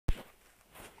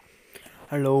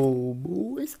Hello,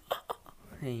 boys.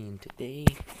 And today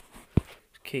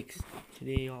kicks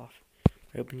today off.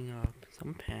 We're opening up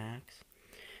some packs,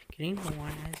 getting the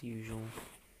one as usual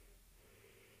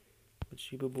with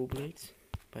superbowl blades.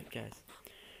 But guys,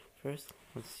 first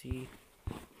let's see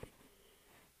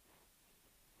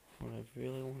what I've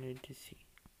really wanted to see.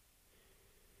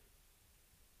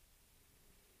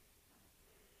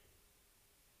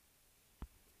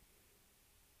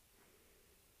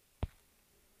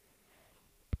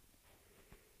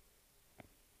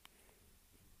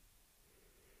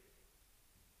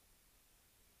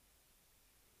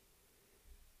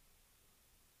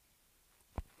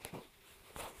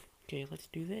 Okay, let's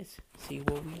do this. See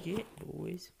what we get,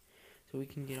 boys. So we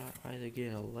can either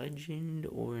get a legend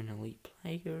or an elite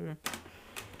player.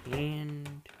 And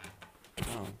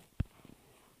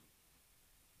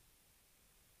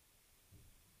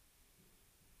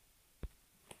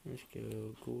let's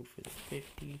go gold for the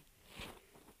 50.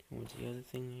 And what's the other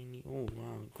thing I need? Oh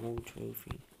wow, gold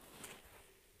trophy.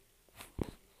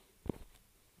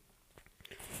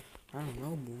 I don't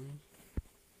know, boy.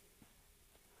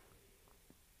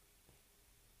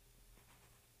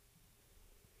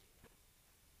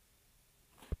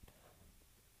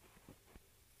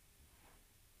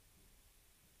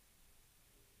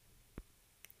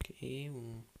 Okay,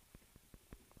 well.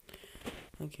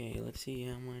 Okay, let's see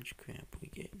how much crap we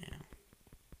get now.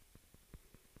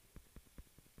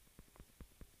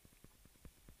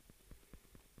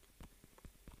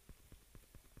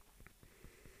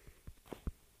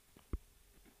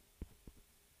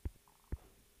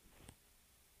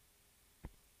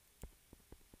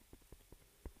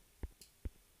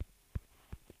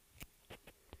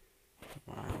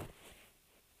 Wow.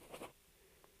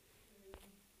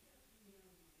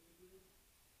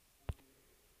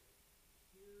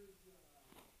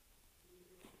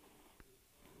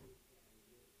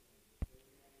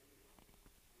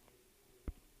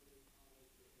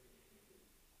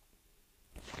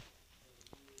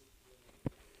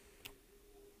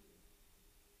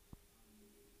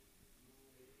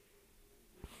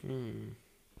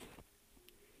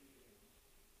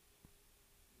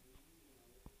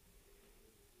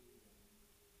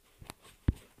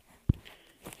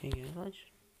 Hey guys,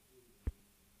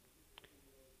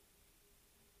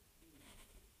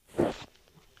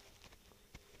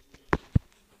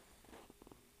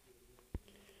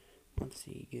 let's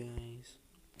see guys.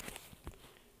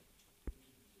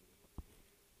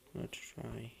 Let's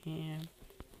try him.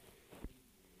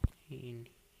 And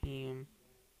him.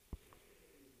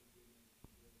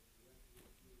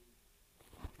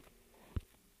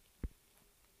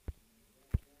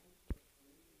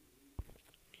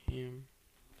 Him.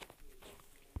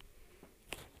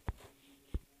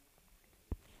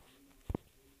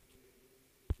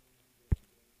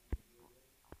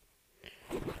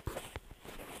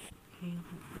 Okay,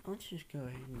 let's just go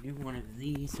ahead and do one of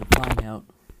these to find out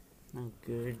how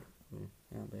good or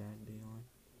how bad they are.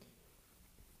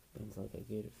 Seems like I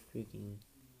get a freaking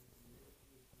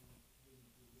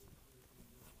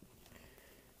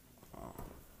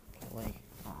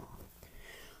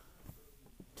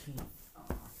team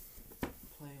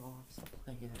playoffs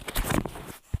player.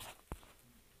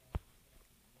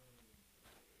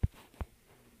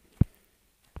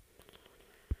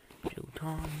 Joe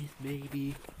Thomas,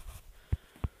 baby.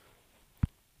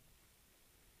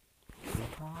 Joe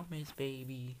Thomas,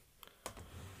 baby.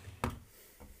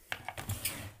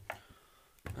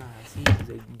 He's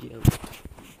a goat.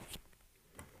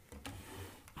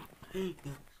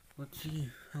 Let's see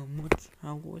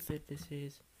how worth it this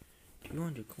is.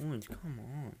 200 coins, come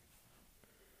on.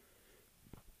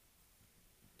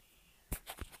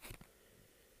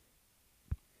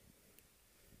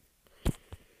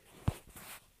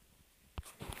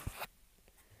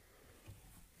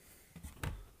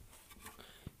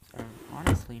 I'm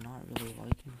honestly not really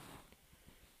liking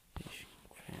this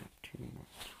crap too much.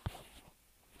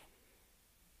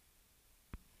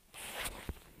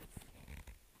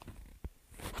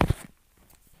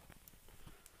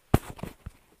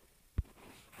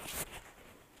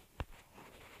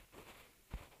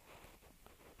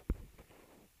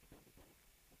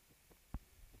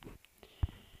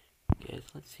 Guys,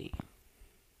 let's see.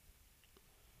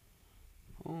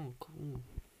 Oh, cool.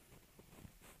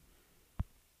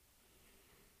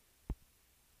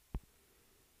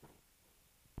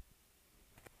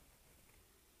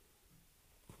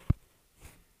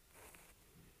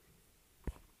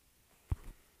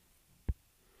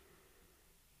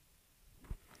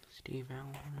 Steve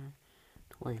Allen,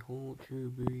 Dwight Holt, Drew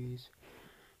Brees,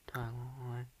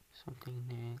 Tyler, something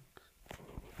next.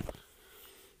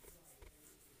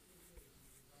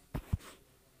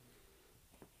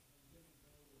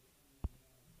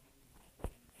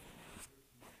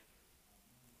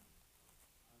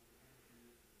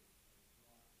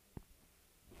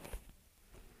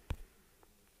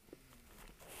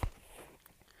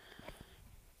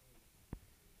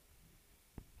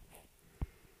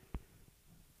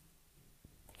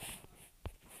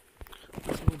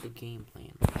 the game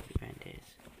plan of the event is.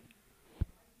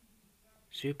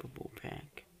 Super Bowl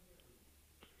pack.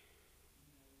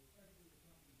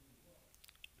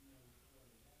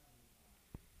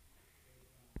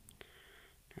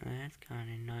 Now that's kind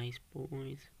of nice,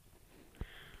 boys.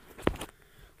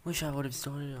 Wish I would have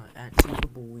started at Super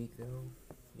Bowl week though,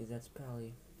 because that's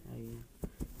probably how you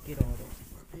get all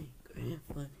the hey,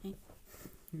 but hey,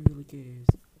 who really cares?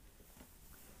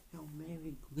 Yo,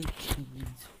 Merry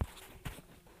Glitchies.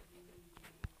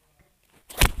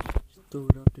 Just throw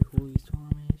it up to Holy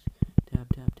Thomas. Tap,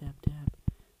 tap, tap, tap.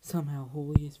 Somehow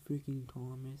Holy is freaking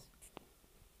Thomas.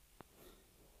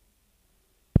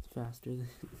 It's faster than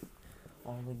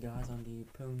all the guys on the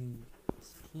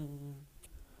opponent's team.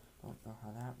 Don't know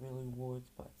how that really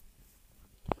works, but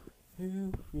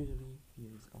who really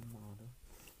is a model?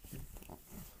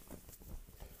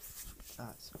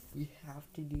 Guys, we have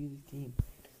to do this game.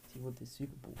 See what the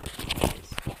Super Bowl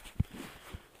is.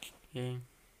 Okay.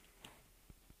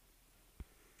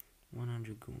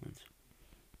 100 coins.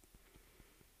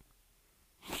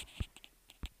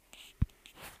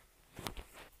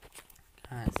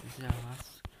 Guys, this is our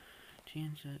last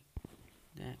chance at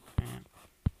that crap.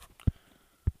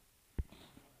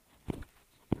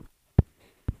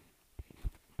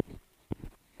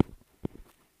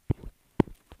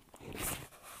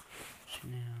 So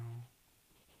now,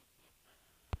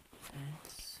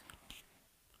 that's...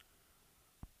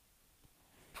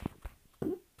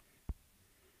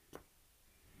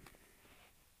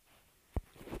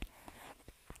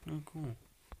 Oh, cool.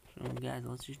 So, guys,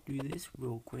 let's just do this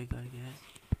real quick, I guess.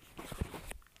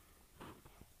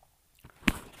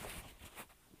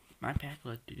 My pack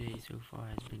luck today so far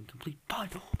has been complete.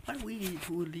 But I waited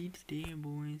to lead today,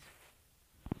 boys.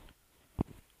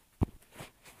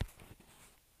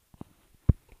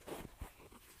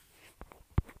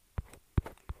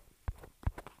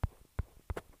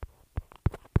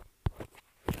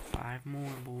 Five more,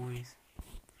 boys.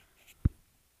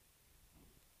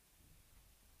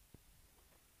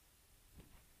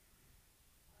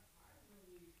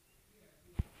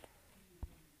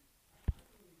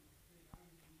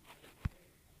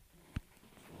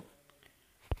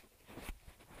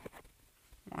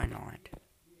 Why not?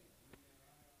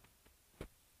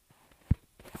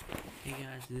 Hey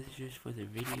guys, this is just for the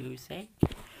video's sake.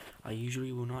 I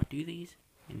usually will not do these,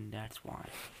 and that's why.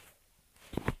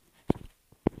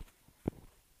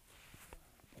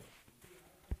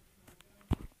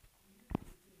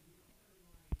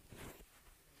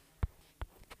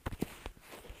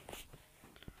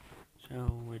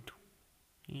 So,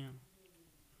 yeah.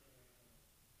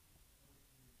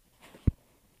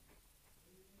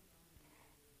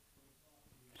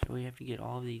 So we have to get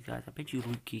all of these guys. I bet you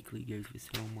Luke Kuechly goes for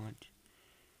so much.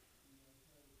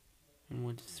 And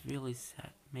what's really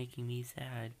sad, making me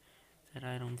sad, is that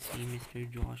I don't see Mr.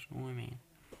 Josh Norman.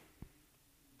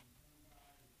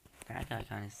 That guy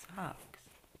kind of sucks.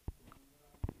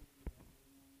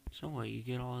 So what, you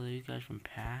get all of these guys from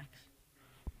packs?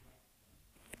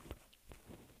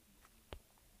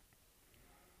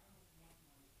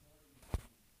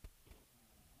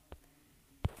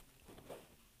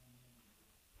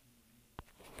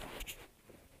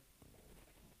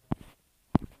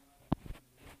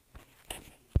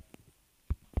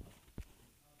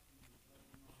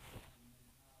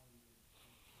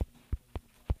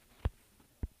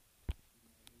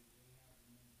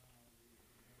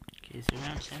 Okay, it's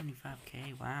around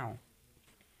 75k, wow.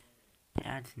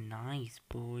 That's nice,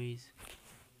 boys.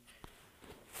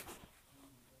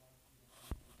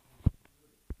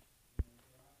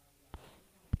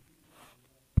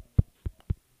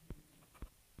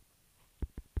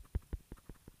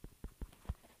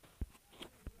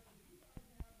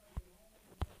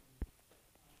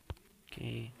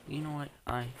 Okay, you know what,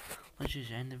 let's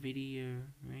just end the video,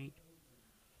 right?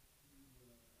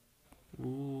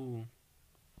 Ooh.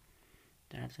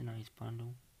 That's a nice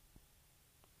bundle.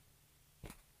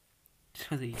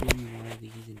 So they give me one of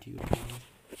these in 2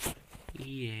 days.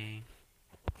 Yay.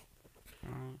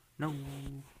 No.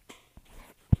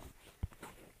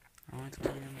 Oh, it's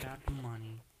clear about the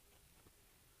money.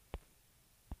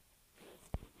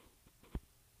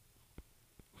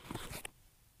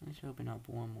 Let's open up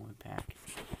one more pack.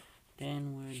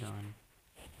 Then we're done.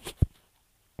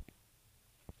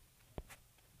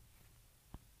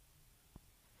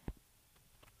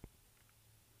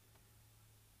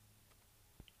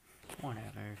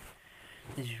 Whatever.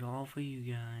 This is all for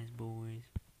you guys, boys.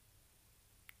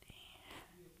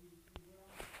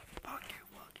 Fuck your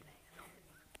fucking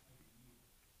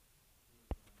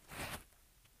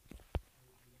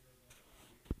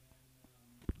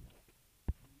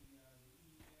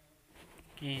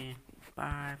hand. Yeah.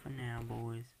 Bye for now,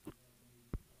 boys.